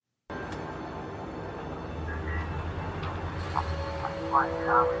Mind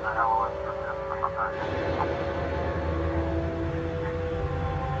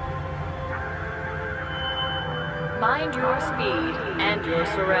your speed and your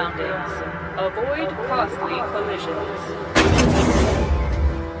surroundings. Avoid costly collisions.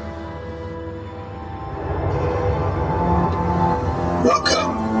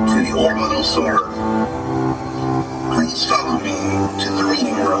 Welcome to the Orbital Sword. Please follow me to the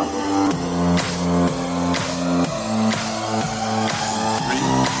reading room. 3,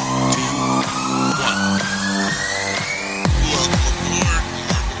 2, 1. Welcome aboard the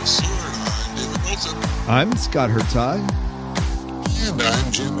Orbital Sword. I'm David Wilson. I'm Scott Herzog. And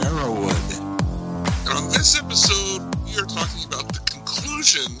I'm Jim Arrowwood. And on this episode, we are talking about the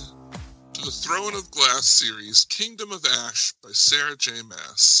conclusion to the Throne of Glass series, Kingdom of Ash by Sarah J.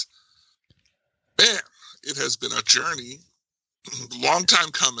 Maas. Man, it has been a journey, long time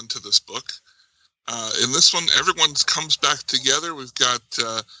coming to this book. In this one, everyone comes back together. We've got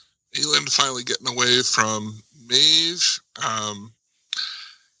Aelin finally getting away from Maeve,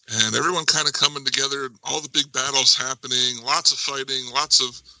 and everyone kind of coming together. All the big battles happening, lots of fighting, lots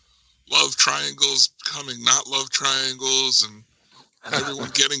of love triangles becoming not love triangles, and everyone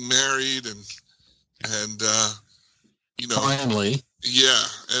getting married, and you know, finally, yeah,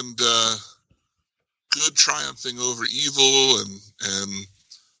 and good triumphing over evil, and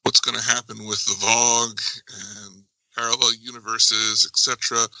what's going to happen with the Vogue and parallel universes,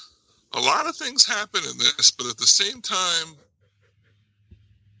 etc. A lot of things happen in this, but at the same time,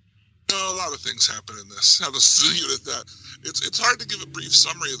 a lot of things happen in this. I'll just leave it at that. It's hard to give a brief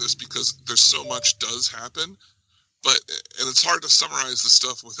summary of this because there's so much does happen, and it's hard to summarize the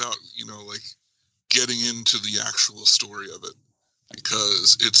stuff without, like getting into the actual story of it,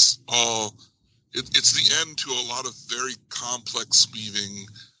 because it's the end to a lot of very complex weaving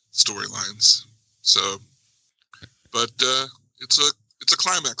storylines. So, but it's a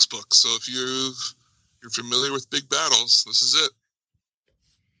climax book. So if you're familiar with big battles, this is it.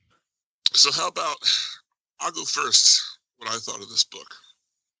 So how about, I'll go first, what I thought of this book.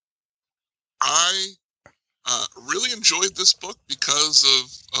 I really enjoyed this book because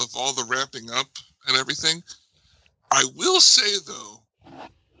of all the ramping up and everything. I will say, though,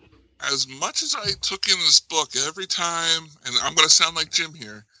 as much as I took in this book every time, and I'm going to sound like Jim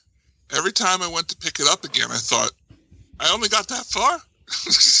here, every time I went to pick it up again, I thought, I only got that far?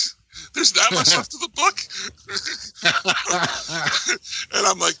 There's that much left of the book? And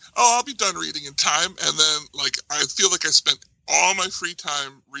I'm like, I'll be done reading in time. And then, I feel like I spent all my free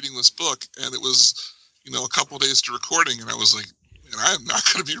time reading this book, and it was, a couple of days to recording, and I was like, man, I'm not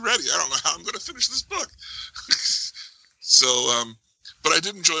going to be ready. I don't know how I'm going to finish this book. So, but I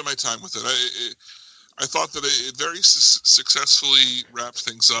did enjoy my time with it. I thought that it very successfully wrapped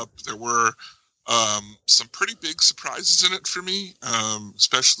things up. There were some pretty big surprises in it for me,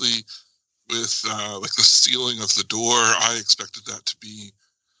 especially with the sealing of the door. I expected that to be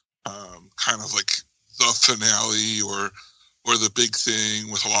kind of like the finale or the big thing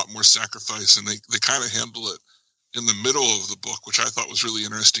with a lot more sacrifice, and they kind of handle it in the middle of the book, which I thought was really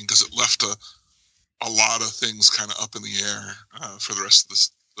interesting because it left a lot of things kind of up in the air for the rest of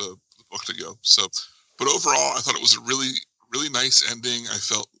the book to go. So, but overall, I thought it was a really, really nice ending. I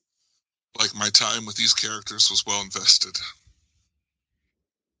felt like my time with these characters was well invested.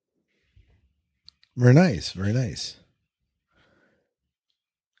 Very nice. Very nice.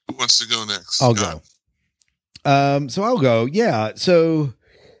 Who wants to go next? I'll go. So I'll go. Yeah. So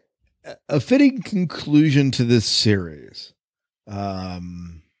a fitting conclusion to this series. I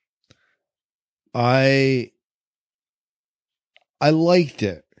liked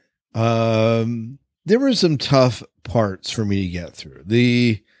it. There were some tough parts for me to get through.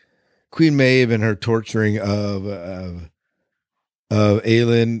 The Queen Maeve and her torturing of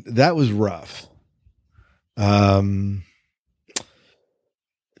Aelin, that was rough.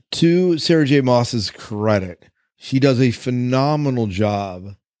 To Sarah J. Maas's credit, she does a phenomenal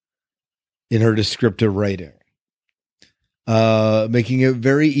job in her descriptive writing, making it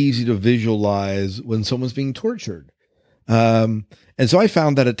very easy to visualize when someone's being tortured. And so I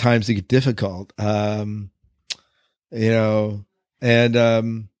found that at times to get difficult, and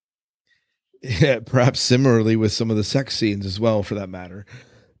yeah, perhaps similarly with some of the sex scenes as well, for that matter.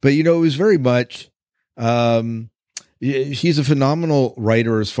 But, it was very much, she's a phenomenal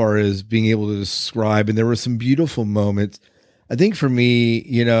writer as far as being able to describe. And there were some beautiful moments. I think for me,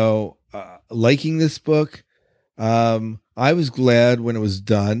 liking this book, I was glad when it was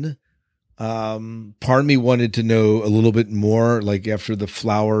done. Part of me wanted to know a little bit more, like after the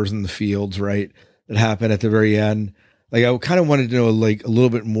flowers in the fields, right, that happened at the very end. Like I kind of wanted to know like a little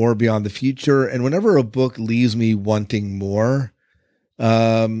bit more beyond the future. And whenever a book leaves me wanting more,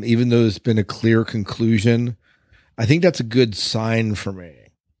 even though there's been a clear conclusion. I think that's a good sign for me.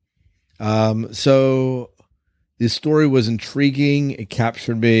 So this story was intriguing. It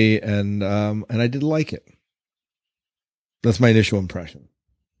captured me, and I did like it. That's my initial impression.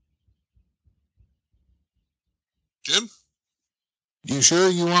 Jim? You sure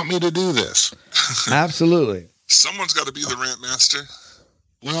you want me to do this? Absolutely. Someone's got to be the rant master.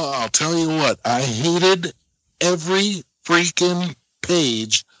 Well, I'll tell you what. I hated every freaking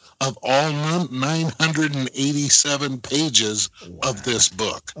page of all 987 pages of this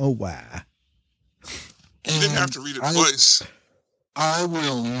book. Oh, wow. You didn't have to read it twice. I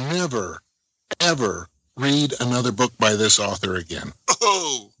will never, ever read another book by this author again.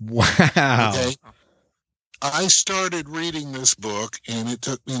 Oh. Wow. Okay. I started reading this book, and it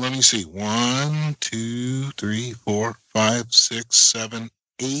took me, let me see, 1, 2, 3, 4, 5, 6, 7,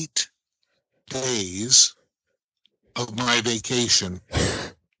 8 days of my vacation.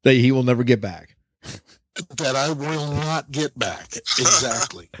 That he will never get back. That I will not get back.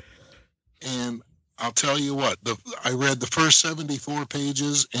 Exactly. And I'll tell you what, I read the first 74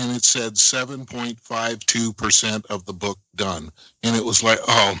 pages, and it said 7.52% of the book done. And it was like,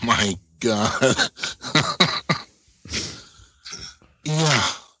 oh, my God. Yeah.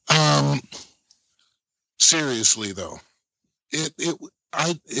 Seriously though,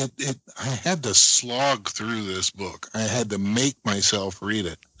 I had to slog through this book. I had to make myself read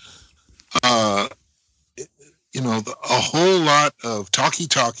it. A whole lot of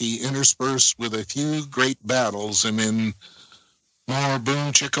talkie interspersed with a few great battles, and then more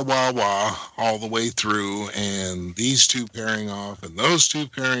boom chicka wah wah all the way through, and these two pairing off and those two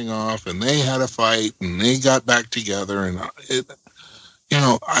pairing off, and they had a fight and they got back together, and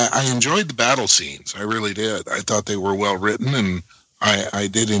I enjoyed the battle scenes. I really did. I thought they were well written, and I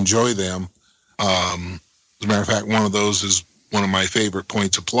did enjoy them. As a matter of fact, one of those is one of my favorite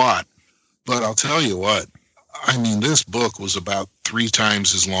points of plot. But I'll tell you what, I mean, this book was about 3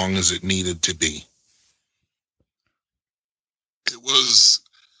 times as long as it needed to be.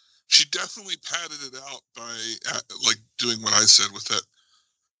 She definitely padded it out by doing what I said with that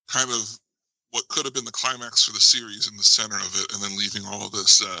kind of what could have been the climax for the series in the center of it, and then leaving all of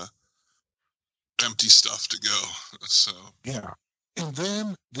this empty stuff to go. So yeah, and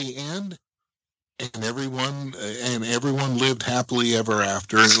then the end, and everyone lived happily ever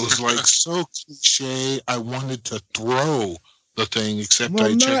after. And it was like so cliche. I wanted to throw the thing, except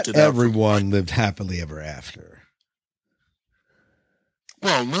I checked it out. Everyone lived happily ever after.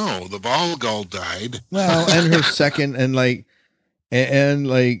 Well, no, the Volgal died. Well, and her second,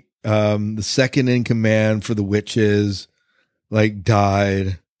 the second in command for the witches,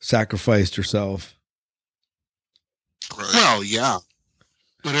 died, sacrificed herself. Right. Well, yeah.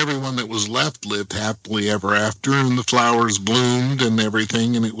 But everyone that was left lived happily ever after, and the flowers bloomed and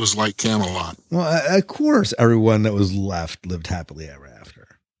everything, and it was like Camelot. Well, of course, everyone that was left lived happily ever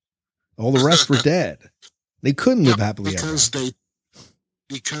after. All the rest were dead. They couldn't live happily ever after.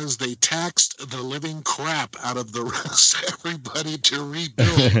 Because they taxed the living crap out of the rest of everybody to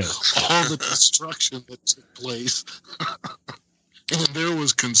rebuild all the destruction that took place. And there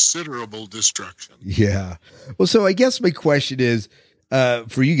was considerable destruction. Yeah. Well, so I guess my question is,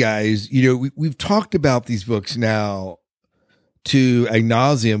 for you guys, we've talked about these books now to ad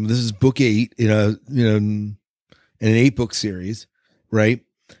nauseum. This is book 8 in an 8-book series, right?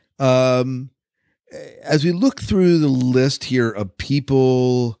 As we look through the list here of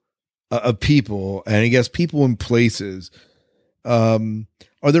people, and I guess people in places, are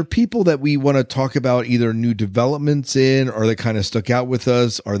there people that we want to talk about, either new developments in, or that kind of stuck out with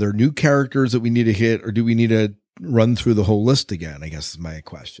us? Are there new characters that we need to hit, or do we need to run through the whole list again? I guess is my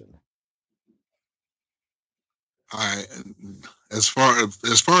question. As far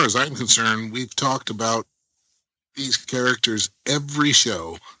as I'm concerned, we've talked about these characters every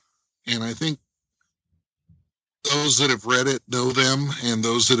show, and I think those that have read it know them, and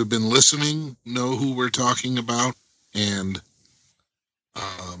those that have been listening know who we're talking about. And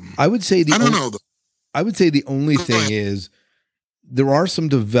I would say I would say the only thing is there are some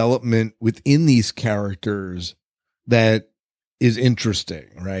development within these characters that is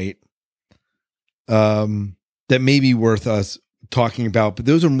interesting, right? That may be worth us talking about, but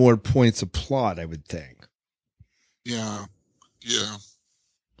those are more points of plot, I would think. Yeah. Yeah.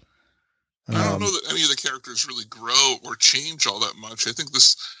 I don't know that any of the characters really grow or change all that much. I think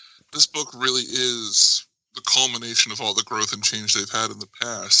this book really is the culmination of all the growth and change they've had in the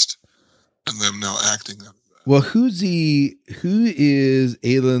past, and them now acting out of that. Well, who is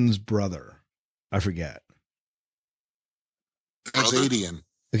Aelin's brother? I forget. That's Aedion.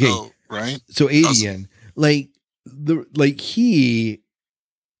 Okay. Oh, right. So Aedion, he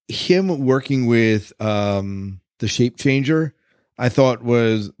him working with the shape changer, I thought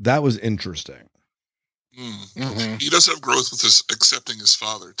was interesting. Mm-hmm. He does have growth with his accepting his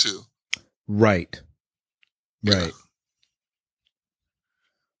father too. Right. Yeah.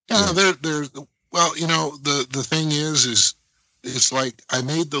 Yeah, there's well, the thing is it's like I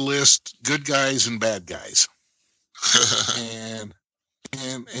made the list good guys and bad guys.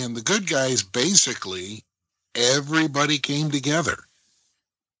 and the good guys, basically everybody came together.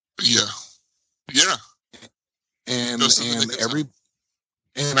 Yeah. And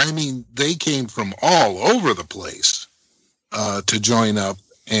I mean they came from all over the place to join up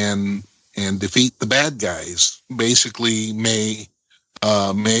and defeat the bad guys. Basically Maeve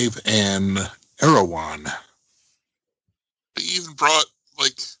and Erewhon. They even brought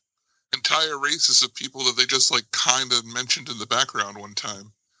like entire races of people that they just like kind of mentioned in the background one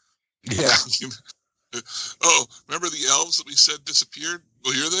time. Yeah. Oh, remember the elves that we said disappeared?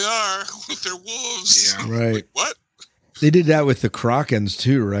 Well, here they are with their wolves. Yeah. Right. Like, what? They did that with the Krakens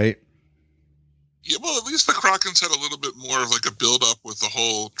too, right? Yeah, well, at least the Krakens had a little bit more of like a build-up with the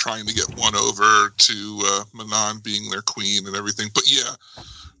whole trying to get one over to Manon being their queen and everything. But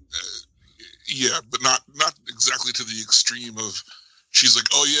but not exactly to the extreme of she's like,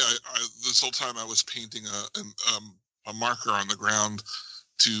 oh yeah, this whole time I was painting a marker on the ground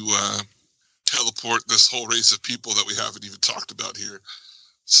to teleport this whole race of people that we haven't even talked about here.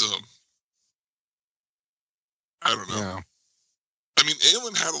 So I don't know. Yeah. I mean,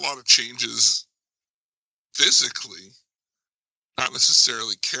 Aelin had a lot of changes physically, not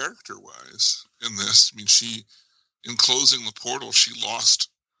necessarily character-wise in this. I mean, in closing the portal, she lost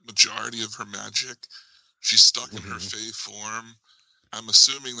majority of her magic. She's stuck in her Fae form. I'm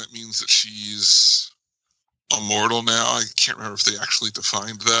assuming that means that she's immortal now. I can't remember if they actually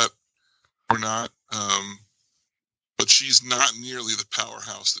defined that or not. But she's not nearly the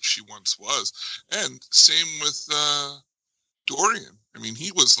powerhouse that she once was. And same with Dorian. I mean,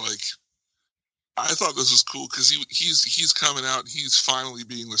 he was like, I thought this was cool because he's coming out. He's finally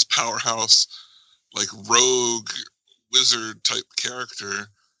being this powerhouse, like rogue wizard type character,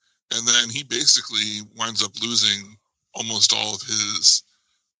 and then he basically winds up losing almost all of his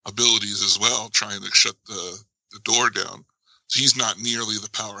abilities as well, trying to shut the door down. So he's not nearly the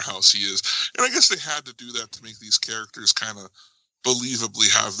powerhouse he is. And I guess they had to do that to make these characters kind of believably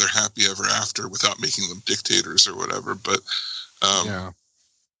have their happy ever after without making them dictators or whatever. But yeah.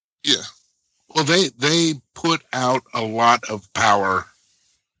 Well, they put out a lot of power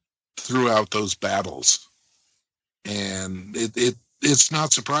throughout those battles, and it's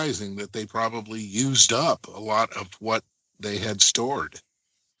not surprising that they probably used up a lot of what they had stored.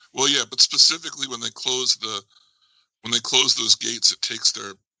 Well, yeah, but specifically when they close those gates, it takes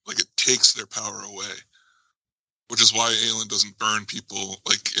their power away, which is why Aelin doesn't burn people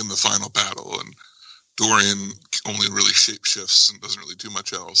like in the final battle, and Dorian only really shapeshifts and doesn't really do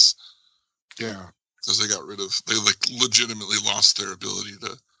much else. Yeah, because they legitimately lost their ability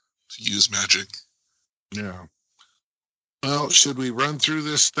to use magic. Yeah. Well, should we run through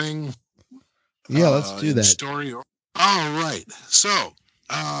this thing? Yeah, let's do that. Story. All right. So,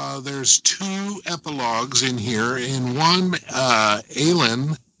 there's two epilogues in here. In one,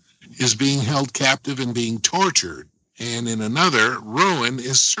 Aelin is being held captive and being tortured. And in another, Rowan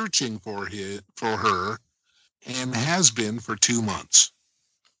is searching for her and has been for 2 months.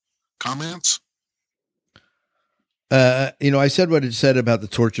 Comments? I said what it said about the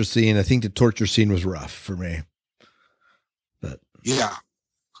torture scene. I think the torture scene was rough for me. But yeah.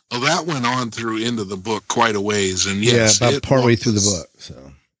 Well, that went on through into the book quite a ways. And yes, about partway through the book.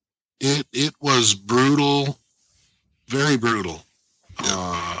 So it was brutal, very brutal.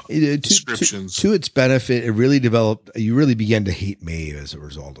 Descriptions. To its benefit, it really developed. You really began to hate Maeve as a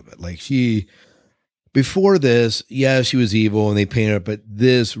result of it. Like before this, yeah, she was evil and they painted her, but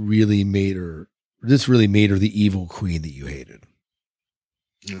this really made her the evil queen that you hated.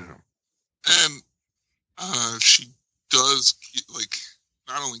 Yeah. And she does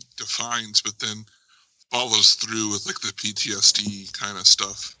not only defines, but then follows through with the PTSD kind of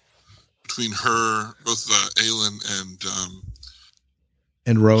stuff between her, both Aelin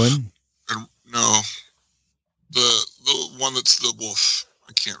and Rowan. No, the one that's the wolf.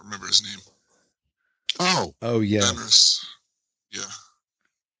 I can't remember his name. Oh yeah. Fenris. Yeah.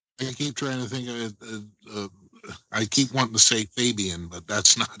 I keep trying to think of I keep wanting to say Fabian, but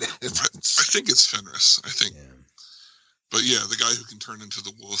that's not it. I think it's Fenris. I think. Yeah. But yeah, the guy who can turn into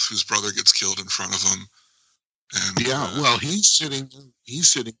the wolf, whose brother gets killed in front of him. And well, he's sitting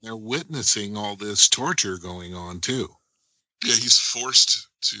there witnessing all this torture going on too. Yeah, he's forced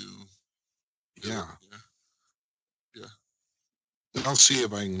to. Yeah. I'll see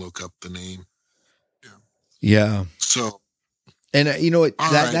if I can look up the name. Yeah. So, And you know what,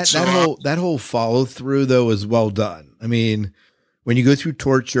 all that right, that whole follow through though is well done. I mean, when you go through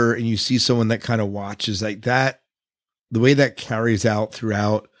torture and you see someone that kind of watches like that, the way that carries out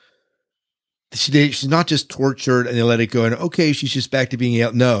throughout, she's not just tortured and they let it go and okay, she's just back to being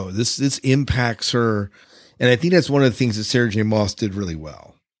out. No, this impacts her. And I think that's one of the things that Sarah J. Maas did really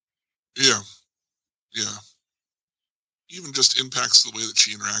well. Yeah. Yeah. Even just impacts the way that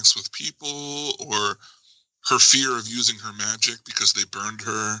she interacts with people, or her fear of using her magic because they burned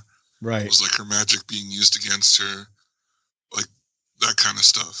her. Right. It was like her magic being used against her, like that kind of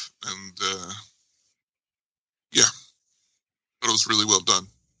stuff. And yeah, but it was really well done.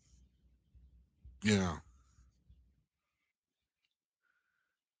 yeah.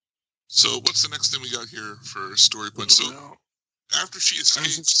 So what's the next thing we got here for story points? So Well, after she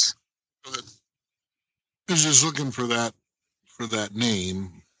escapes, go ahead. I was just looking for that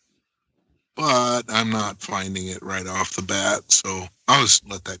name, but I'm not finding it right off the bat, so I'll just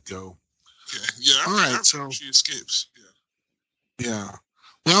let that go. Okay. Yeah. All right, after so she escapes. yeah.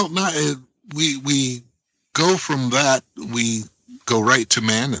 Well, not we go from that. We go right to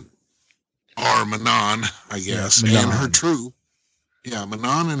Manon, or Manon, I guess, Manon. and her troop. Yeah,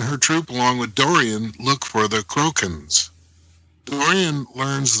 Manon and her troop, along with Dorian, look for the Krokans. Dorian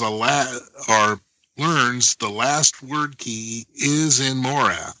learns the last word key is in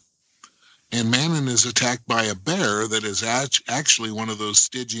Morath, and Manon is attacked by a bear that is actually one of those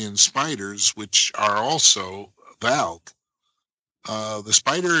Stygian spiders, which are also Valk. The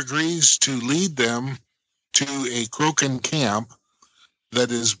spider agrees to lead them to a Krokan camp that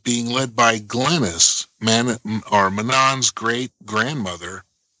is being led by Glennis, Manon's great grandmother.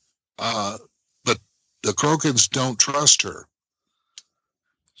 But the Krokans don't trust her.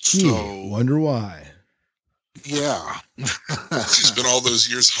 Gee, So, wonder why. yeah. She spent all those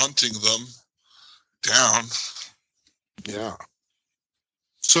years hunting them down. Yeah.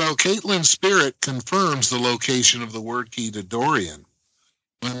 So Caitlin's spirit confirms the location of the word key to Dorian.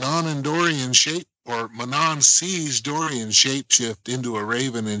 Manon sees Dorian shapeshift into a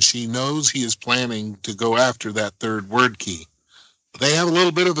raven, and she knows he is planning to go after that third word key. They have a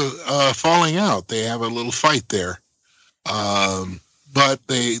little bit of a falling out. They have a little fight there. But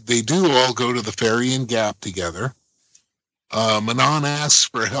they do all go to the Farian Gap together. Manon asks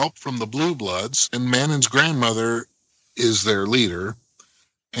for help from the Blue Bloods, and Manon's grandmother is their leader.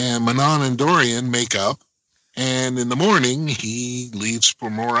 And Manon and Dorian make up, and in the morning, he leaves for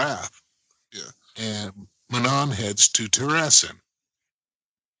Morath. Yeah. And Manon heads to Teresin.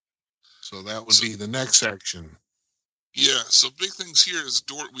 So that would be the next section. Yeah, so big things here is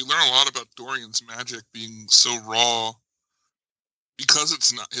we learn a lot about Dorian's magic being so raw because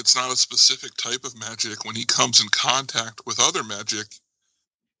it's not a specific type of magic. When he comes in contact with other magic,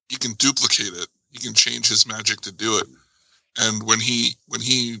 he can duplicate it. He can change his magic to do it. And when they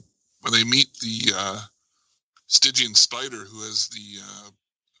meet the Stygian spider who has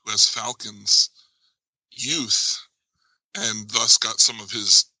Falcon's youth and thus got some of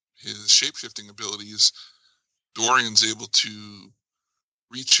his shape-shifting abilities, Dorian's able to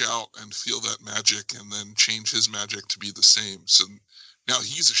reach out and feel that magic and then change his magic to be the same. So now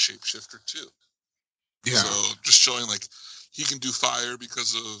he's a shapeshifter too. Yeah. So just showing like he can do fire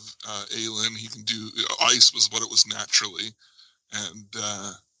because of Aelin. He can do ice was what it was naturally. And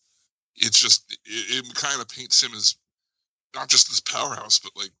it's just, it kind of paints him as not just this powerhouse,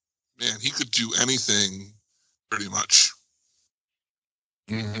 but like, man, he could do anything pretty much.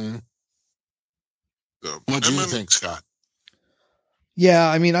 Mm-hmm. So, What do you think, Scott? Yeah,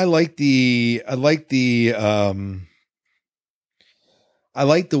 I mean, I like the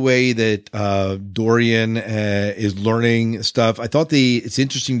way that Dorian is learning stuff. I thought it's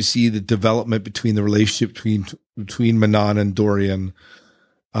interesting to see the development between the relationship between Manon and Dorian.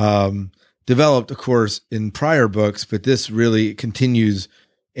 Developed, of course, in prior books, but this really continues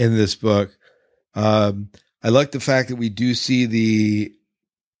in this book. I like the fact that we do see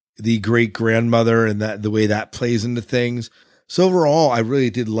the great grandmother and that the way that plays into things. So overall, I really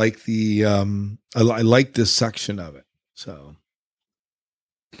did like I like this section of it. So,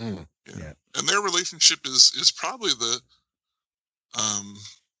 yeah. And their relationship is probably the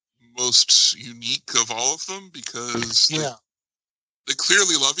most unique of all of them because they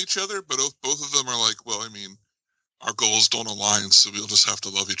clearly love each other, but both of them are like, well, I mean, our goals don't align, so we'll just have to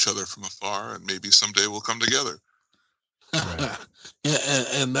love each other from afar, and maybe someday we'll come together. Right. Yeah,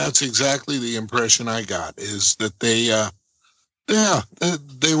 and that's exactly the impression I got, is that they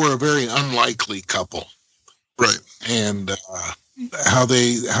were a very unlikely couple. Right. And how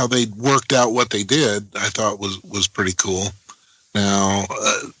they worked out what they did, I thought was pretty cool. Now,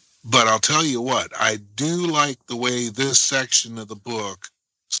 but I'll tell you what, I do like the way this section of the book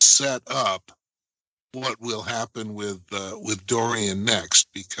set up what will happen with Dorian next,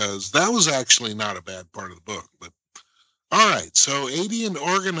 because that was actually not a bad part of the book. But all right, so Adian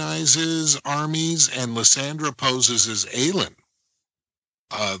organizes armies and Lysandra poses as Aelin.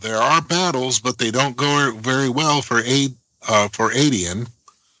 There are battles, but they don't go very well for Adian.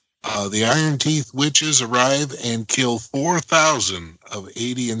 The Iron Teeth witches arrive and kill 4,000 of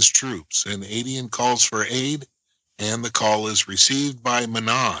Adian's troops, and Adian calls for aid, and the call is received by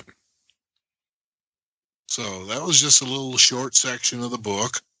Manon. So that was just a little short section of the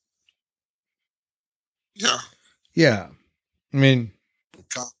book. Yeah. Yeah. I mean,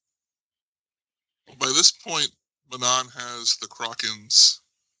 by this point, Manon has the Krakens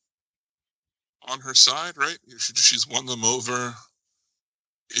on her side, right? She's won them over.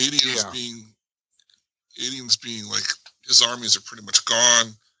 Adian's being like, his armies are pretty much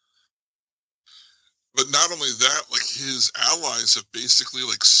gone. But not only that, like, his allies have basically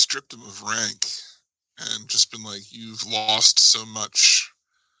like stripped him of rank and just been like, you've lost so much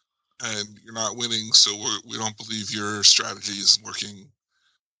and you're not winning, so we don't believe your strategy is working.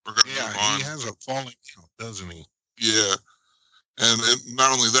 We're going to move on. He has a falling count, doesn't he? Yeah. And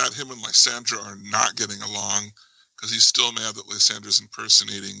not only that, him and Lysandra are not getting along because he's still mad that Lysandra's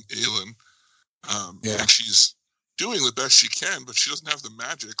impersonating Aelin. And she's doing the best she can, but she doesn't have the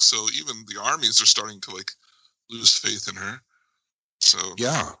magic, so even the armies are starting to like lose faith in her. So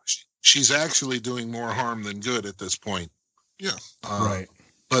yeah, she's actually doing more harm than good at this point. Yeah. Right.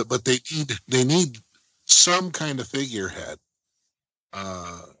 But they need some kind of figurehead.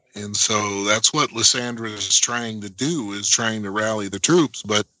 And so that's what Lysandra is trying to do, is trying to rally the troops.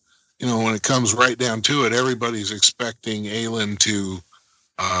 But, you know, when it comes right down to it, everybody's expecting Aelin to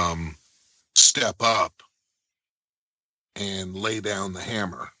step up and lay down the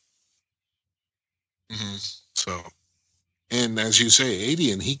hammer. Mm-hmm. So, and as you say,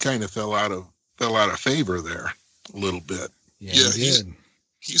 Adian, he kind of fell out of favor there a little bit. Yeah,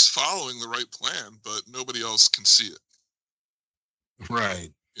 he's following the right plan, but nobody else can see it.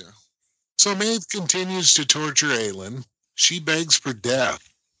 Right. Yeah. So Maeve continues to torture Aelin. She begs for death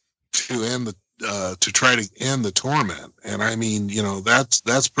to try to end the torment. And I mean, you know,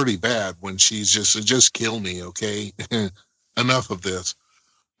 that's pretty bad when she's just kill me, okay? Enough of this.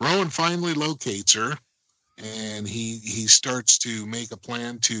 Rowan finally locates her, and he starts to make a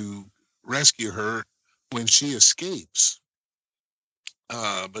plan to rescue her when she escapes.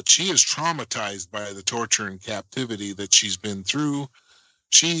 But she is traumatized by the torture and captivity that she's been through.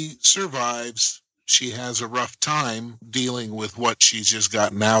 She survives. She has a rough time dealing with what she's just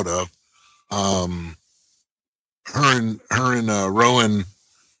gotten out of. Her and Rowan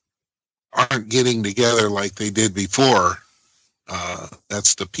aren't getting together like they did before.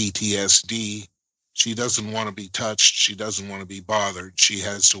 That's the PTSD. She doesn't want to be touched. She doesn't want to be bothered. She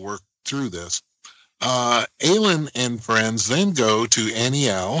has to work through this. Aelin and friends then go to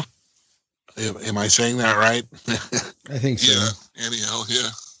Aniel. Am I saying that right? I think so. Yeah, Aniel, yeah.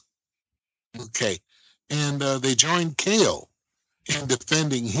 Okay. And they join Kale in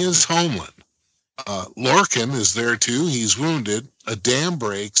defending his homeland. Lorcan is there too. He's wounded. A dam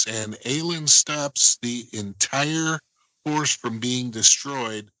breaks, and Aelin stops the entire force from being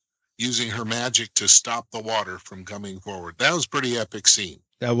destroyed using her magic to stop the water from coming forward. That was a pretty epic scene.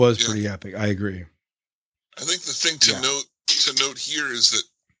 That was pretty epic. I agree. I think the thing to note here is that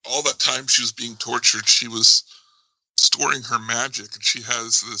all that time she was being tortured, she was storing her magic, and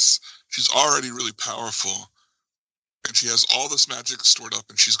she's already really powerful, and she has all this magic stored up,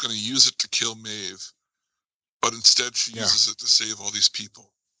 and she's going to use it to kill Maeve, but instead she uses it to save all these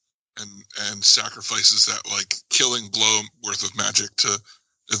people, and sacrifices that like killing blow worth of magic to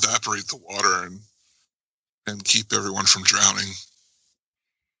evaporate the water and keep everyone from drowning.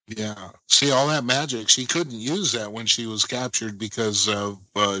 Yeah. See, all that magic, she couldn't use that when she was captured because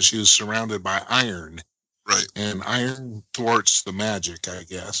she was surrounded by iron. Right. And iron thwarts the magic, I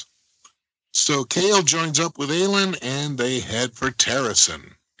guess. So Kale joins up with Aelin, and they head for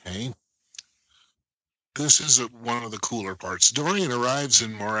Terrasen. Okay. This is one of the cooler parts. Dorian arrives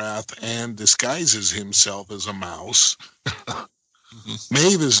in Morath and disguises himself as a mouse.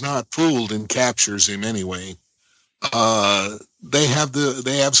 Maeve is not fooled and captures him anyway. They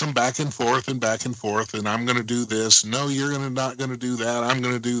have some back and forth, and I'm going to do this. No, you're not going to do that. I'm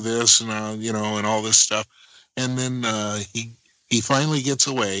going to do this, and and all this stuff. And then he finally gets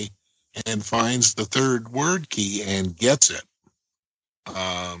away and finds the third word key and gets it.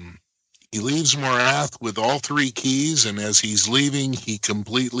 He leaves Morath with all three keys, and as he's leaving, he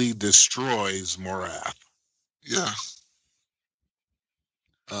completely destroys Morath. Yeah.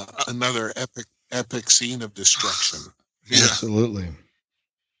 another epic scene of destruction. Yeah. Absolutely.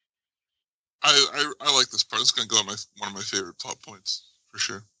 I like this part. It's going to go on one of my favorite plot points for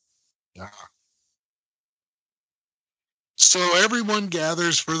sure. Yeah. So everyone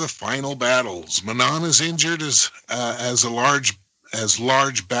gathers for the final battles. Manon is injured as large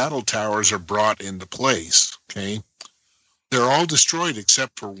battle towers are brought into place. Okay, they're all destroyed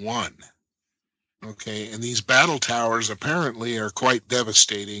except for one. Okay, and these battle towers apparently are quite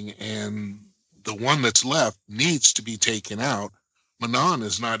devastating, and the one that's left needs to be taken out. Manon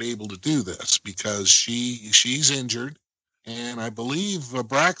is not able to do this because she's injured, and I believe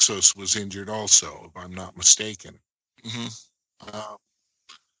Abraxos was injured also, if I'm not mistaken. Mm-hmm.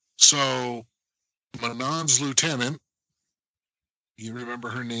 So Manon's lieutenant, you remember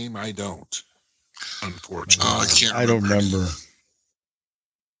her name? I don't, unfortunately. I can't. I don't remember.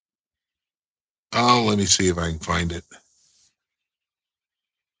 Oh, let me see if I can find it.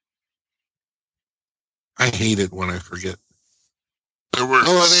 I hate it when I forget. There were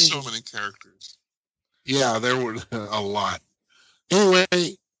so many characters. Yeah, there were a lot. Anyway,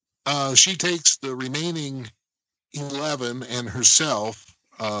 she takes the remaining 11 and herself,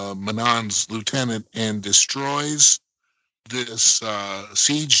 Manon's lieutenant, and destroys this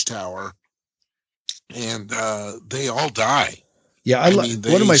siege tower, and they all die. Yeah,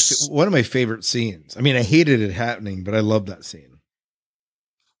 one of my favorite scenes. I mean, I hated it happening, but I love that scene.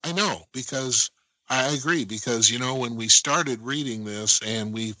 I know, because I agree, because, when we started reading this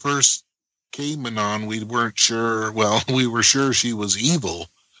and we first came Manon, we weren't sure. Well, we were sure she was evil.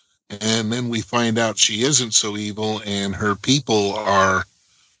 And then we find out she isn't so evil, and her people are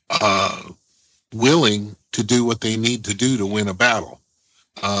willing to do what they need to do to win a battle,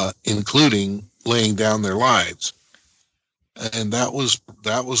 including laying down their lives. And that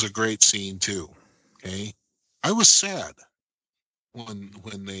was a great scene too. Okay, I was sad when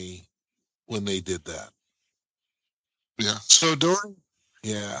they did that. Yeah. So Dorian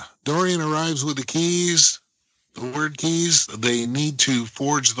arrives with the keys. The word keys, they need to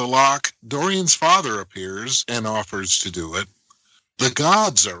forge the lock. Dorian's father appears and offers to do it. The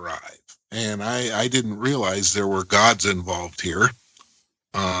gods arrive, and I didn't realize there were gods involved here.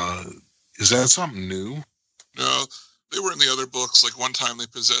 Is that something new? No, they were in the other books. Like one time they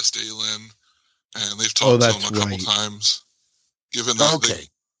possessed Aelin, and they've talked to him a couple times. Given that they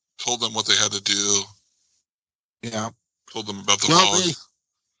told them what they had to do. Yeah. Told them about the log.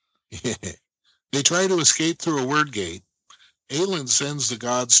 They try to escape through a word gate. Aelin sends the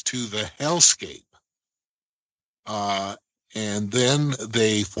gods to the hellscape. And then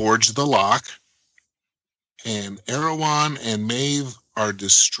they forge the lock. And Erewhon and Maeve are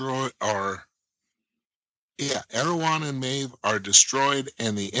destroyed. Erewhon and Maeve are destroyed,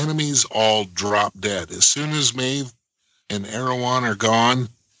 and the enemies all drop dead. As soon as Maeve and Erewhon are gone,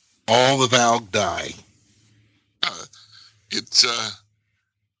 all the Valg die.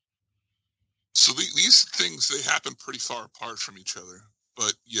 So these things, they happen pretty far apart from each other.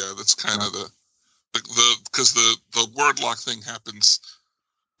 But yeah, that's kind of because the word lock thing happens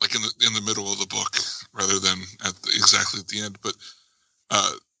like in the middle of the book rather than exactly at the end. But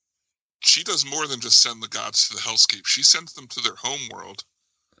she does more than just send the gods to the hellscape. She sends them to their home world,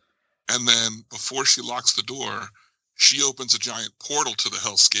 and then before she locks the door, she opens a giant portal to the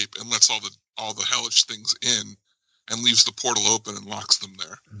hellscape and lets all the hellish things in, and leaves the portal open and locks them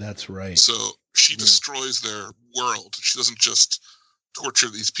there. That's right. So she destroys their world. She doesn't just torture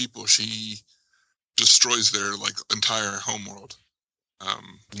these people. She destroys their entire homeworld.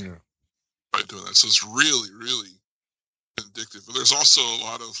 By doing that. So it's really, really vindictive. But there's also a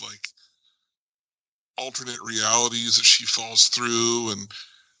lot of alternate realities that she falls through, and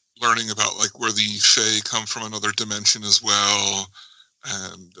learning about where the Fae come from another dimension as well,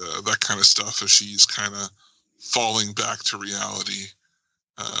 and that kind of stuff as she's kind of falling back to reality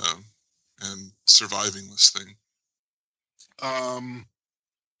and surviving this thing. And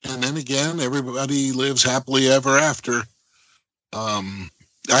then again, everybody lives happily ever after.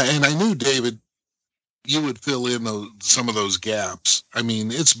 I knew, David, you would fill in some of those gaps. I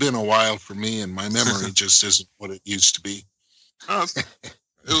mean, it's been a while for me, and my memory just isn't what it used to be. It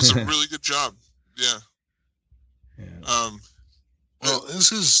was a really good job. Yeah. Well,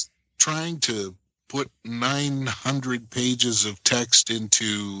 this is trying to put 900 pages of text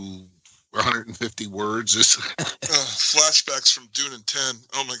into 150 words. Flashbacks from Dune and 10.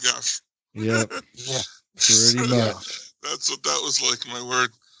 Oh my gosh. Yeah. Pretty much. That's what that was like, my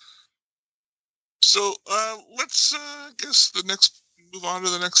word. So let's move on to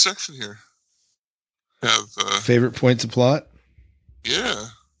the next section here. Have favorite points of plot? Yeah.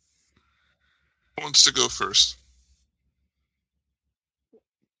 Who wants to go first?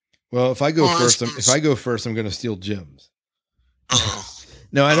 Well, if I go Well, first, that's- if I go first, I'm going to steal Jim's. Oh,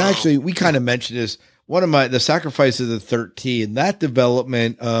 No, and Oh. actually, we kind of mentioned this. One of the Sacrifice of the 13, that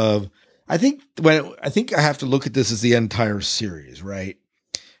development of, I think I have to look at this as the entire series, right?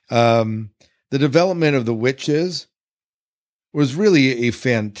 The development of the witches was really a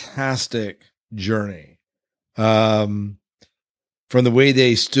fantastic journey. From the way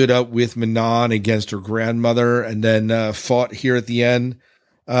they stood up with Manon against her grandmother and then fought here at the end.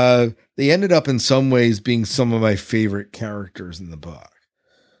 They ended up in some ways being some of my favorite characters in the book.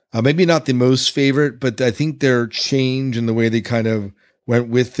 Maybe not the most favorite, but I think their change and the way they kind of went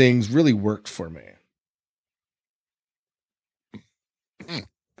with things really worked for me.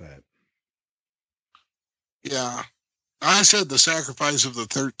 But yeah. I said the Sacrifice of the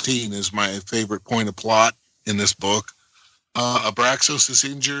 13 is my favorite point of plot in this book. Abraxos is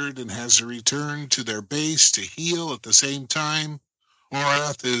injured and has to return to their base to heal at the same time.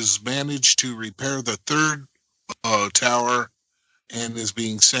 Morath has managed to repair the third tower and is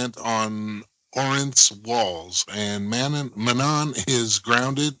being sent on Orinth's walls. And Manon is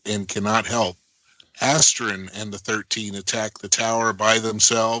grounded and cannot help. Astrin and the 13 attack the tower by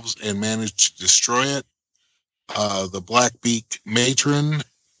themselves and manage to destroy it. The Blackbeak matron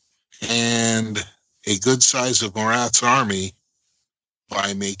and a good size of Morath's army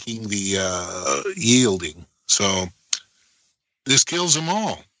by making the yielding. So this kills them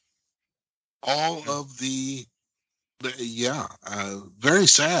all. All of very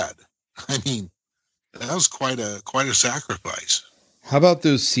sad. I mean, that was quite a sacrifice. how about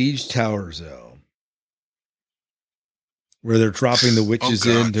those siege towers, though? Where they're dropping the witches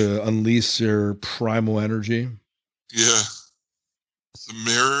in to unleash their primal energy. yeah. The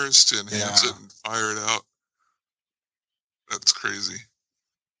mirrors to enhance it and fire it out. That's crazy.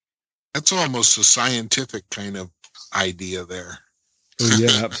 That's almost a scientific kind of idea there. Oh,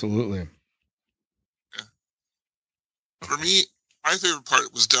 yeah, absolutely. For me, my favorite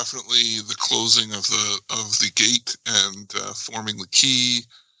part was definitely the closing of the gate and forming the key.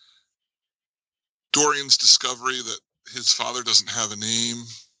 Dorian's discovery that his father doesn't have a name,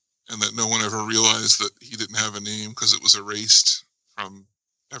 and that no one ever realized that he didn't have a name because it was erased from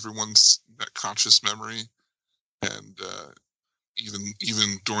everyone's conscious memory, and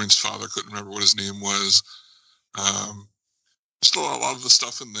even Dorian's father couldn't remember what his name was. Just a lot of the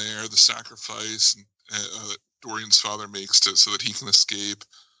stuff in there, the sacrifice that Dorian's father makes so that he can escape,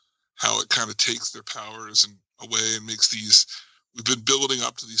 how it kind of takes their powers and away and makes these. We've been building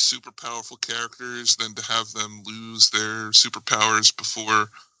up to these super powerful characters, then to have them lose their superpowers before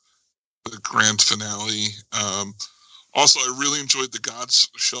the grand finale. Also, I really enjoyed the gods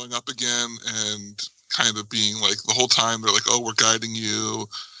showing up again and kind of being like the whole time they're like, "Oh, we're guiding you,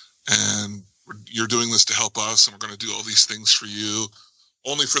 and you're doing this to help us, and we're going to do all these things for you,"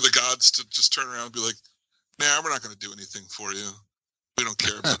 only for the gods to just turn around and be like, "Nah, we're not going to do anything for you. We don't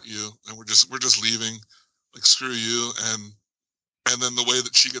care about you, and we're just leaving. Like, screw you." And then the way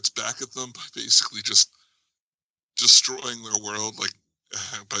that she gets back at them by basically just destroying their world, like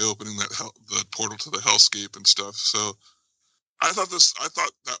by opening the portal to the hellscape and stuff. So I thought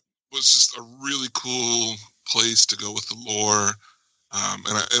that was just a really cool place to go with the lore.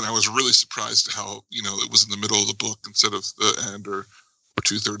 And I was really surprised at how, it was in the middle of the book instead of the end or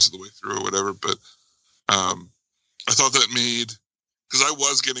 2/3 of the way through or whatever. But I thought that made, because I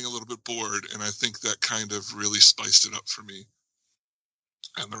was getting a little bit bored, and I think that kind of really spiced it up for me.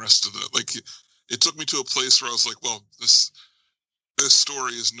 And the rest of it took me to a place where I was like, well, this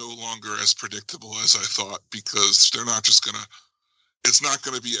story is no longer as predictable as I thought, because they're not just gonna. It's not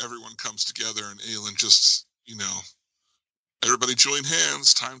going to be everyone comes together and Aelin just, everybody join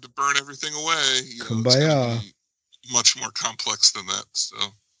hands, time to burn everything away. Kumbaya. It's be much more complex than that. So,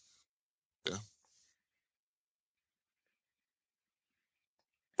 yeah.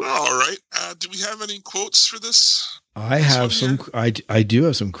 All right. Do we have any quotes for this? I have some. I do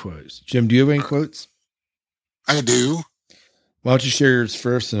have some quotes. Jim, do you have any quotes? I do. Why don't you share yours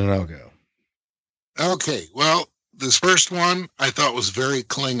first, and then I'll go. Okay. Well, this first one I thought was very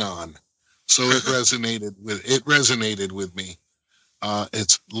Klingon, so it resonated with me.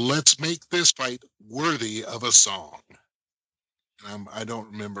 It's "Let's make this fight worthy of a song." And I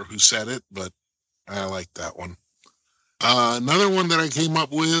don't remember who said it, but I like that one. Another one that I came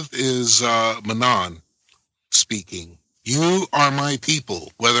up with is Manon speaking. "You are my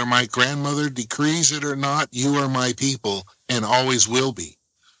people. Whether my grandmother decrees it or not, you are my people and always will be.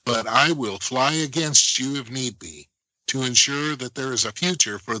 But I will fly against you if need be, to ensure that there is a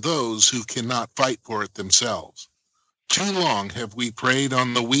future for those who cannot fight for it themselves. Too long have we preyed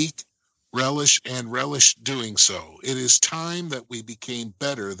on the weak, relish doing so. It is time that we became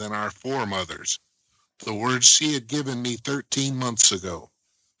better than our foremothers. The words she had given me 13 months ago.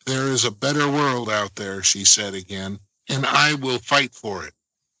 There is a better world out there, she said again, and I will fight for it.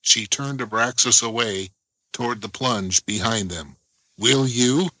 She turned Abraxas away toward the plunge behind them. Will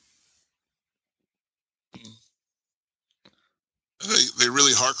you? They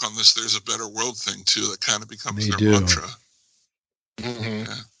really hark on this "there's a better world" thing too. That kind of becomes They their do. mantra.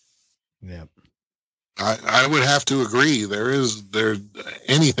 Mm-hmm. Yeah. I would have to agree.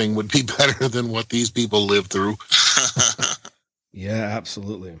 Anything would be better than what these people live through. Yeah,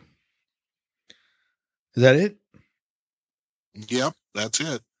 absolutely. Is that it? Yep, that's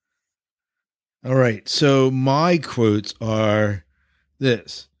it. All right. So my quotes are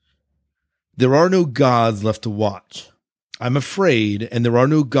this. There are no gods left to watch. I'm afraid, and there are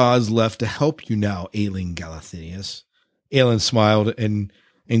no gods left to help you now, ailing Galathinius. Aelin smiled, and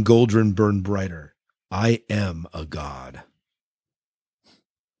Goldrin burned brighter. I am a god.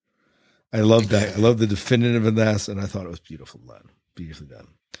 I love that. I love the definitiveness, and I thought it was beautifully done.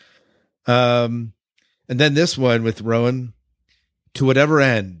 And then this one with Rowan. To whatever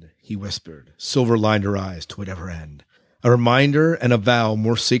end, he whispered, silver lined her eyes, to whatever end. A reminder and a vow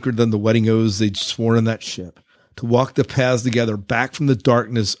more sacred than the wedding oaths they'd sworn on that ship. To walk the paths together back from the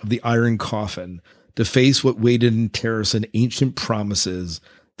darkness of the iron coffin, to face what waited in terrors and ancient promises,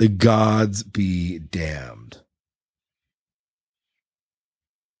 the gods be damned.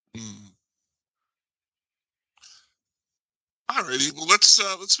 Alrighty, well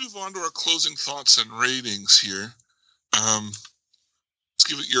let's move on to our closing thoughts and ratings here. Let's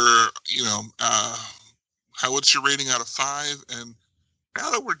give it your, what's your rating out of 5? And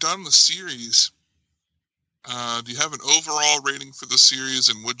now that we're done the series, do you have an overall rating for the series?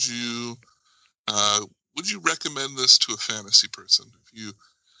 And would you recommend this to a fantasy person? If you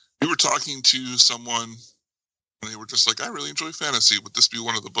were talking to someone and they were just like, I really enjoy fantasy, would this be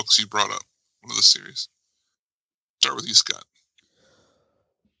one of the books you brought up? One of the series? Start with you, Scott.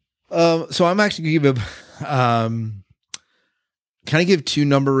 So I'm actually going to give can I give 2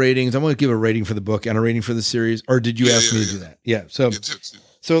 number ratings? I'm going to give a rating for the book and a rating for the series. Or did you ask me to do that? Yeah.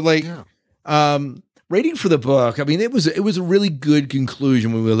 Rating for the book. I mean, it was a really good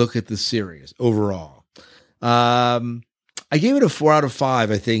conclusion when we look at the series overall. I gave it a 4 out of 5.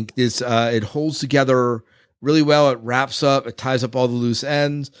 I think it holds together really well. It wraps up. It ties up all the loose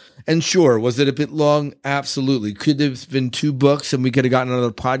ends. And sure, was it a bit long? Absolutely. Could have been 2 books and we could have gotten another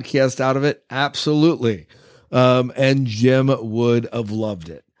podcast out of it? Absolutely. And Jim would have loved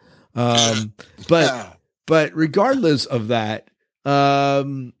it. But regardless of that,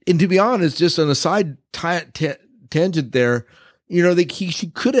 and to be honest, just on a side tangent there,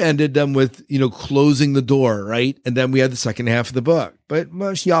 she could have ended them with, closing the door, right? And then we had the second half of the book, but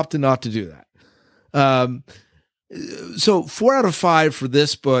she opted not to do that. So 4 out of 5 for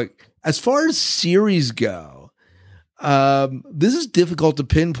this book. As far as series go, this is difficult to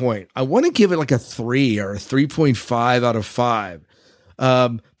pinpoint. I want to give it like a 3 or a 3.5 out of 5.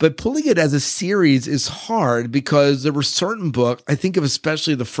 But pulling it as a series is hard because there were certain books, I think of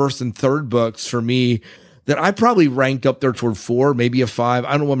especially the first and third books for me, that I probably ranked up there toward 4, maybe a 5.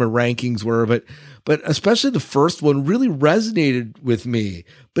 I don't know what my rankings were, but especially the first one really resonated with me.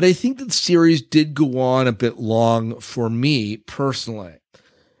 But I think the series did go on a bit long for me personally.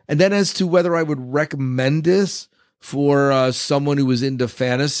 And then as to whether I would recommend this for someone who was into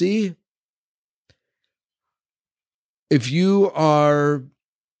fantasy, if you are,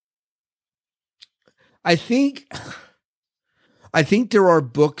 I think there are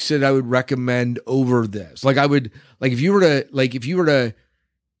books that I would recommend over this. If you were to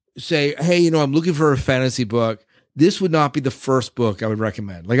say, hey, I'm looking for a fantasy book, this would not be the first book I would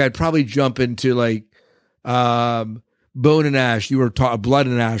recommend. Like I'd probably jump into Bone and Ash. Blood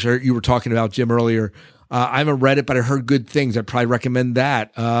and Ash. Or you were talking about Jim earlier. I haven't read it, but I heard good things. I'd probably recommend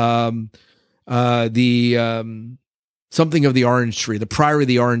that. Something of the Orange Tree, the Priory of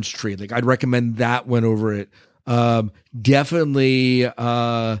the Orange Tree. Like I'd recommend that one over it. Definitely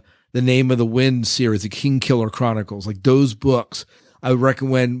the Name of the Wind series, the King Killer Chronicles. Like those books I would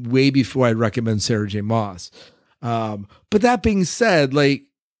recommend way before I'd recommend Sarah J. Maas. But that being said, like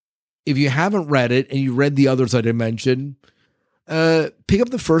if you haven't read it and you read the others I did mention, pick up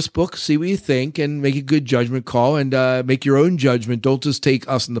the first book, see what you think, and make a good judgment call and make your own judgment. Don't just take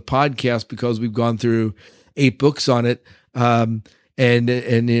us in the podcast because we've gone through 8 books on it. And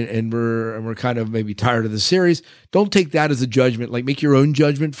we're kind of maybe tired of the series. Don't take that as a judgment. Like make your own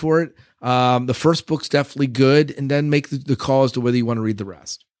judgment for it. The first book's definitely good, and then make the call as to whether you want to read the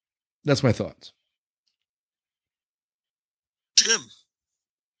rest. That's my thoughts. Jim.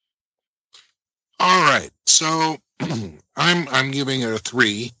 right. So I'm giving it a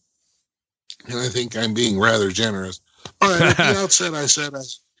 3, and I think I'm being rather generous. All right. At the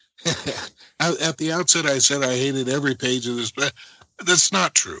outset, I said I hated every page of this, but that's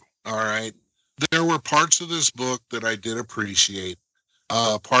not true. All right. There were parts of this book that I did appreciate,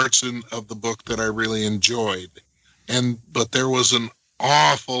 parts of the book that I really enjoyed, but there was an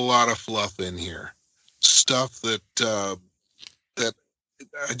awful lot of fluff in here, stuff that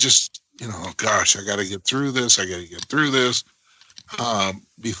I just, gosh, I got to get through this. I got to get through this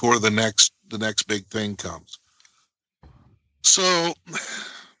before the next big thing comes. So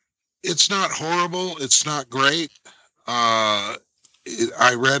it's not horrible. It's not great. I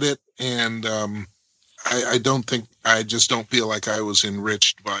read it, and I just don't feel like I was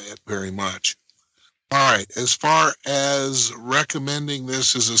enriched by it very much. All right. As far as recommending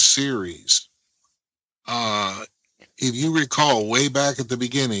this as a series, if you recall, way back at the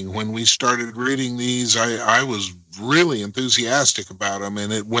beginning when we started reading these, I was really enthusiastic about them,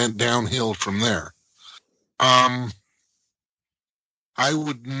 and it went downhill from there. I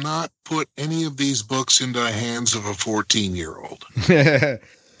would not put any of these books into the hands of a 14-year-old.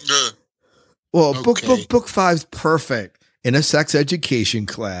 Well, Okay. book 5's perfect in a sex education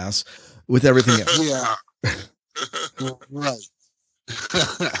class with everything else. Yeah. Right.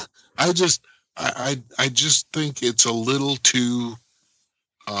 I just think it's a little too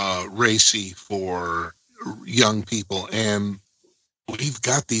racy for young people, and we've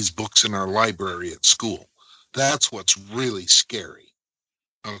got these books in our library at school. That's what's really scary.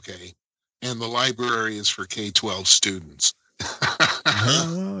 Okay. And the library is for K-12 students.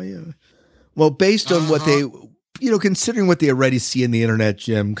 Oh, yeah. Well, based on what they, considering what they already see in the internet,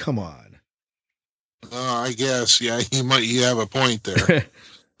 Jim, come on. I guess, yeah, you have a point there.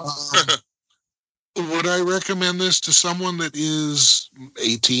 Would I recommend this to someone that is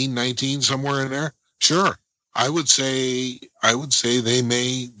 18, 19, somewhere in there? Sure. I would say they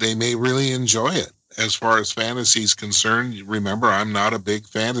may really enjoy it. As far as fantasy is concerned, remember, I'm not a big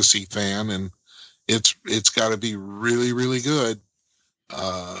fantasy fan, and it's got to be really, really good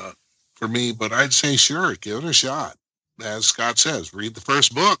for me. But I'd say, sure, give it a shot. As Scott says, read the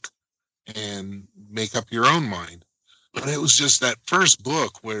first book and make up your own mind. But it was just that first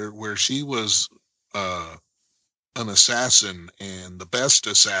book where she was an assassin and the best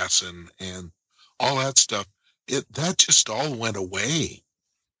assassin and all that stuff. That just all went away,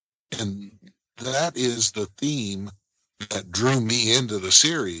 and that is the theme that drew me into the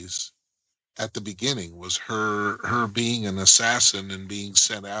series at the beginning, was her being an assassin and being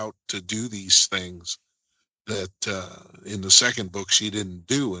sent out to do these things that in the second book she didn't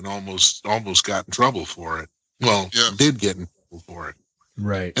do, and almost got in trouble for it. Well, did get in trouble for it.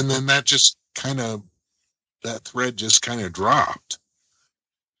 Right. And then that thread just kind of dropped.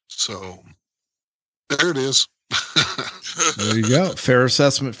 So there it is. There you go. Fair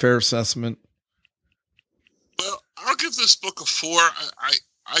assessment. Well, I'll give this book a 4.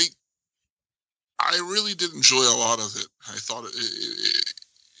 I really did enjoy a lot of it. I thought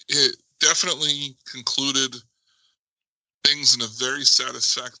it definitely concluded things in a very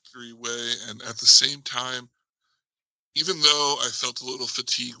satisfactory way, and at the same time, even though I felt a little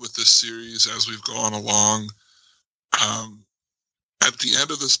fatigue with this series as we've gone along, at the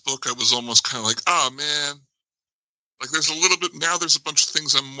end of this book, I was almost kind of like, oh man, like there's a bunch of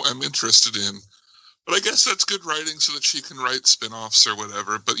things I'm interested in. But I guess that's good writing so that she can write spin-offs or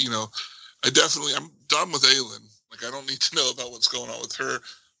whatever. But, I'm done with Aelin. Like, I don't need to know about what's going on with her.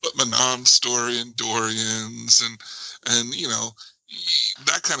 But Manon's story and Dorian's and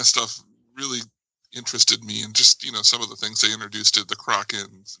that kind of stuff really interested me. And just, some of the things they introduced at the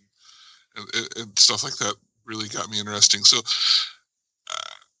Krakens and stuff like that really got me interesting. So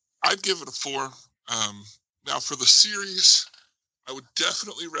I'd give it a 4. Now, for the series, I would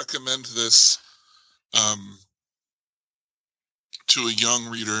definitely recommend this to a young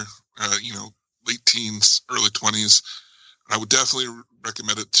reader, late teens, early 20s. I would definitely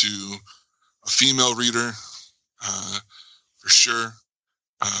recommend it to a female reader, for sure.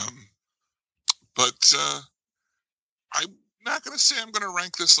 But I'm not going to say I'm going to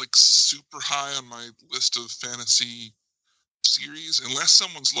rank this like super high on my list of fantasy series, unless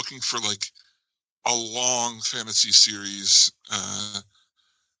someone's looking for like a long fantasy series,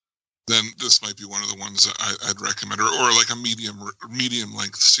 then this might be one of the ones that I'd recommend, or like a medium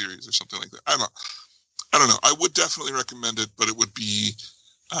length series or something like that. I don't know. I would definitely recommend it, but it would be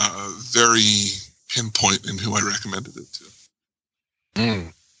very pinpoint in who I recommended it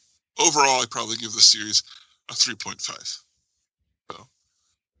to. Overall, I'd probably give the series a 3.5. So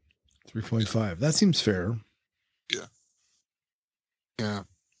 3.5. That seems fair. Yeah. Yeah.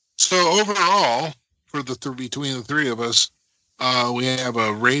 So overall, between the three of us, we have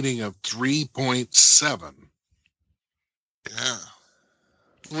a rating of 3.7. Yeah.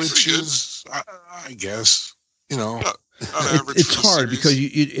 Which is, I guess, average It's for the hard series. because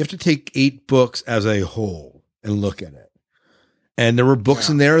you have to take 8 books as a whole and look at it. And there were books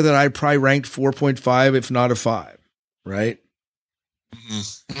in there that I probably ranked 4.5, if not a 5, right?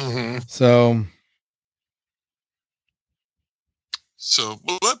 Mm-hmm. Mm-hmm. So,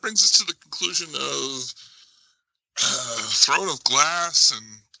 well, that brings us to the conclusion of Throne of Glass and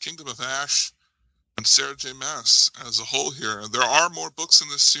Kingdom of Ash and Sarah J. Maas as a whole here. There are more books in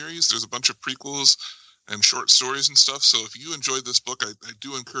this series. There's a bunch of prequels and short stories and stuff. So if you enjoyed this book, I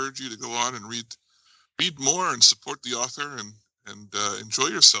do encourage you to go on and read more and support the author and enjoy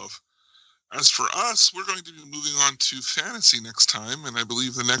yourself. As for us, we're going to be moving on to fantasy next time, and I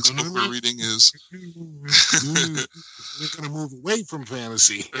believe the next book we're reading is... We're going to move away from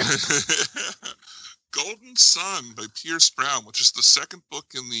fantasy. Golden Sun by Pierce Brown, which is the second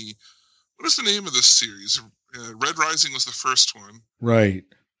book in the... What is the name of this series? Red Rising was the first one. right.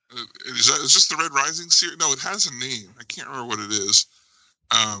 Is just the Red Rising series? No, it has a name. I can't remember what it is.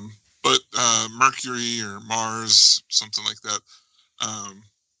 But Mercury or Mars, something like that.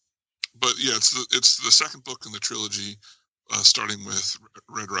 But yeah, it's the second book in the trilogy, starting with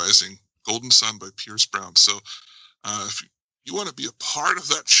Red Rising, Golden Sun by Pierce Brown. So if you want to be a part of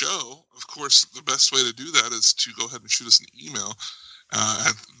that show, of course, the best way to do that is to go ahead and shoot us an email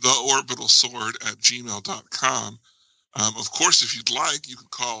at theorbitalsword@gmail.com. Of course, if you'd like, you can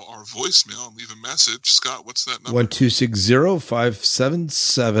call our voicemail and leave a message. Scott, what's that number?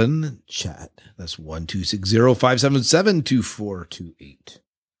 1-260-577-CHAT. That's 1-260-577-2428.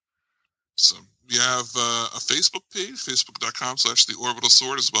 So we have a Facebook page,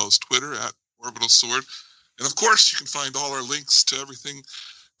 facebook.com/theorbitalsword, as well as Twitter @orbitalsword. And of course, you can find all our links to everything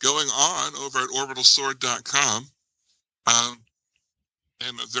going on over at orbitalsword.com.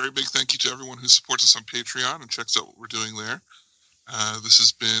 And a very big thank you to everyone who supports us on Patreon and checks out what we're doing there. This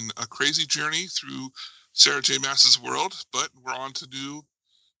has been a crazy journey through Sarah J. Maas's world, but we're on to do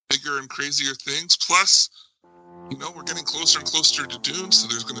bigger and crazier things. Plus, we're getting closer and closer to Dune, so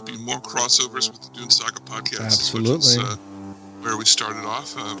there's going to be more crossovers with the Dune Saga podcast. Absolutely. Which is where we started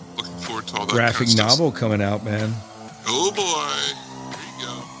off. Looking forward to all that Graphic kind of novel stuff. coming out, man. Oh boy. There you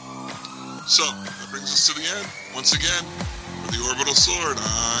go. So, that brings us to the end. Once again, for the Orbital Sword,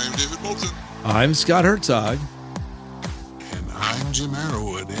 I'm David Bolton. I'm Scott Herzog. And I'm Jim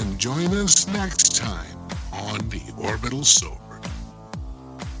Arrowwood, and join us next time on the Orbital Sword.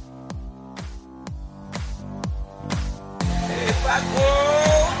 If I go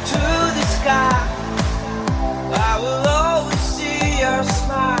to the sky, I will always see your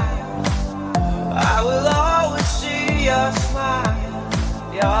smile. I will always see your smile.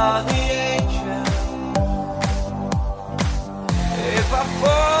 You're the angel. If I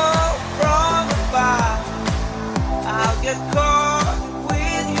fall from above, I'll get caught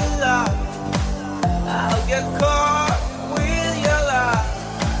with your love. I'll get caught with your love.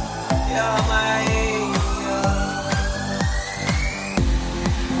 You're my angel.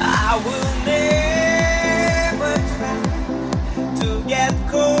 I will never try to get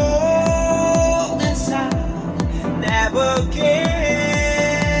cold inside. Never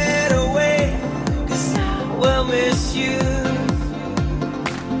get away, 'cause I will miss you.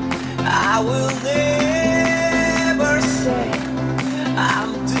 I will never say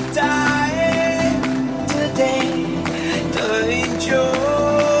I'm too tired today to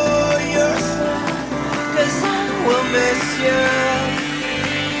enjoy your smile, 'cause I will miss you.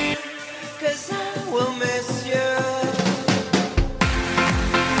 'Cause I will miss you.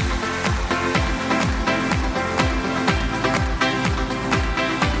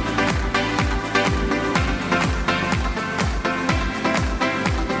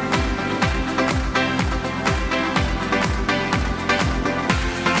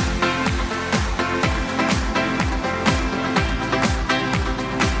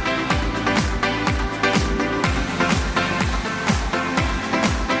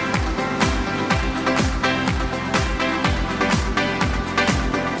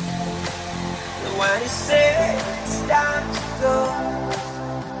 When he said it's time to go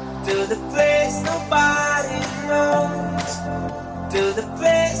to the place nobody knows, to the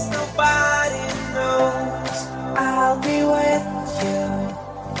place nobody knows, I'll be with you.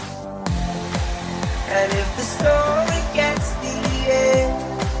 And if the story gets the end,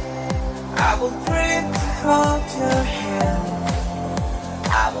 I will dream to hold your hand.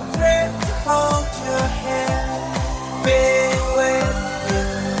 I will dream to hold your hand, be with you.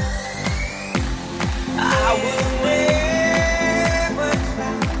 I will never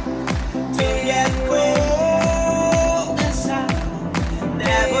try to get cold.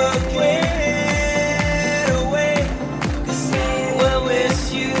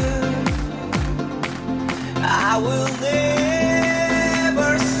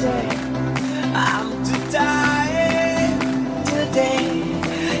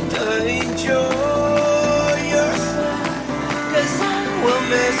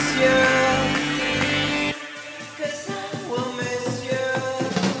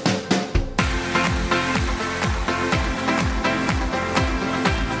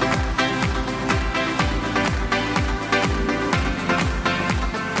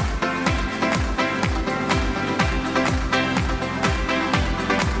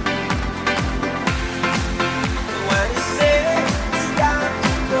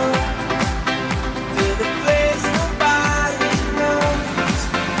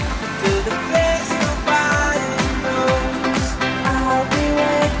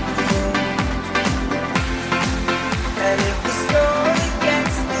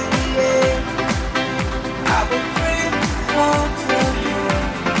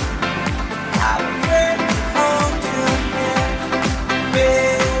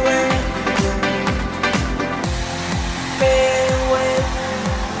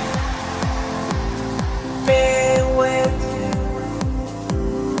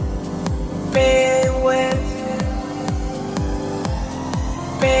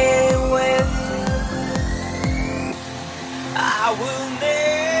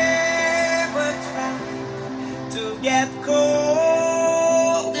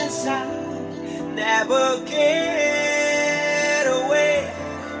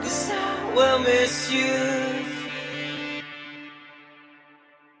 will miss you.